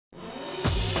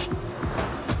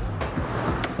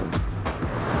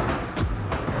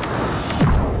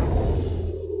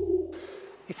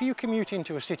If you commute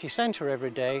into a city centre every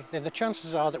day, then the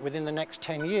chances are that within the next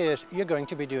 10 years you're going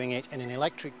to be doing it in an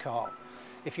electric car.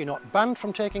 If you're not banned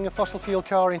from taking a fossil fuel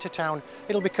car into town,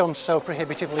 it'll become so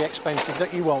prohibitively expensive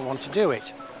that you won't want to do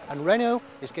it. And Renault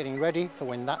is getting ready for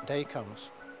when that day comes.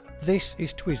 This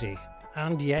is Twizy,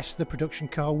 and yes, the production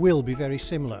car will be very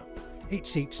similar. It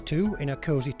seats two in a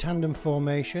cosy tandem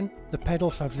formation, the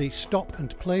pedals have the stop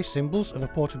and play symbols of a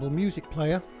portable music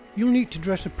player. You'll need to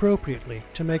dress appropriately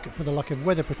to make up for the lack of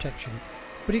weather protection,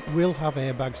 but it will have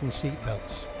airbags and seat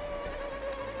belts.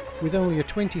 With only a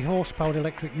 20 horsepower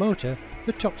electric motor,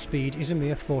 the top speed is a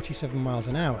mere 47 miles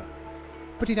an hour,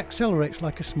 but it accelerates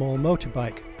like a small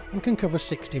motorbike and can cover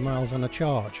 60 miles on a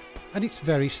charge, and it's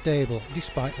very stable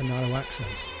despite the narrow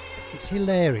axles. It's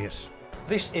hilarious.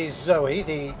 This is Zoe,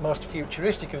 the most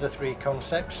futuristic of the three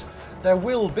concepts. There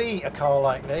will be a car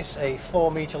like this, a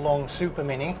 4-metre long Super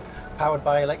Mini, powered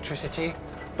by electricity,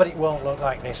 but it won't look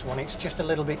like this one. It's just a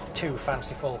little bit too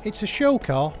fanciful. It's a show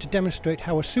car to demonstrate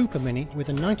how a Super Mini with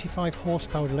a 95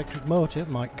 horsepower electric motor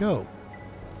might go.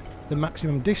 The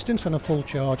maximum distance on a full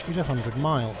charge is 100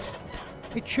 miles.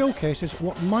 It showcases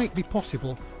what might be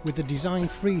possible with the design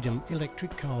freedom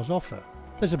electric cars offer.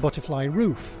 There's a butterfly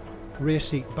roof, rear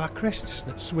seat backrests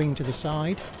that swing to the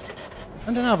side,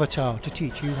 and an avatar to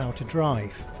teach you how to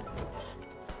drive.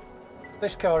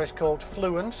 This car is called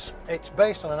Fluence. It's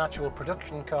based on an actual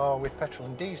production car with petrol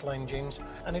and diesel engines,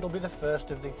 and it'll be the first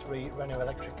of the three Renault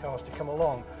electric cars to come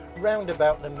along, round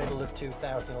about the middle of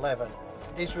 2011.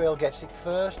 Israel gets it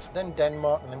first, then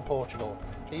Denmark, and then Portugal.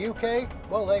 The UK,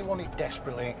 well, they want it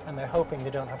desperately, and they're hoping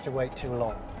they don't have to wait too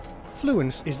long.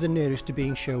 Fluence is the nearest to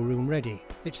being showroom ready.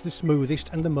 It's the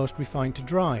smoothest and the most refined to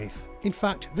drive. In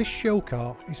fact, this show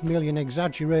car is merely an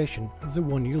exaggeration of the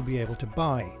one you'll be able to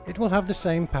buy. It will have the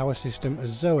same power system as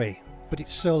Zoe, but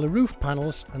its solar roof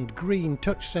panels and green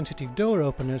touch-sensitive door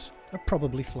openers are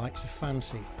probably flights of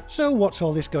fancy. So what's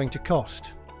all this going to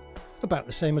cost? About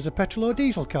the same as a petrol or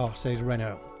diesel car, says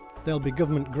Renault. There'll be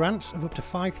government grants of up to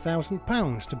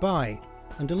 £5,000 to buy,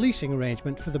 and a leasing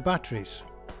arrangement for the batteries.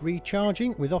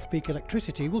 Recharging with off-peak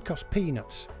electricity will cost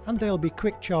peanuts, and there'll be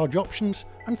quick charge options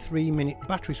and 3-minute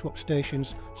battery swap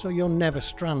stations, so you're never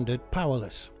stranded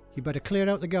powerless. You better clear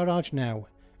out the garage now.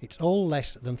 It's all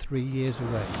less than 3 years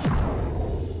away.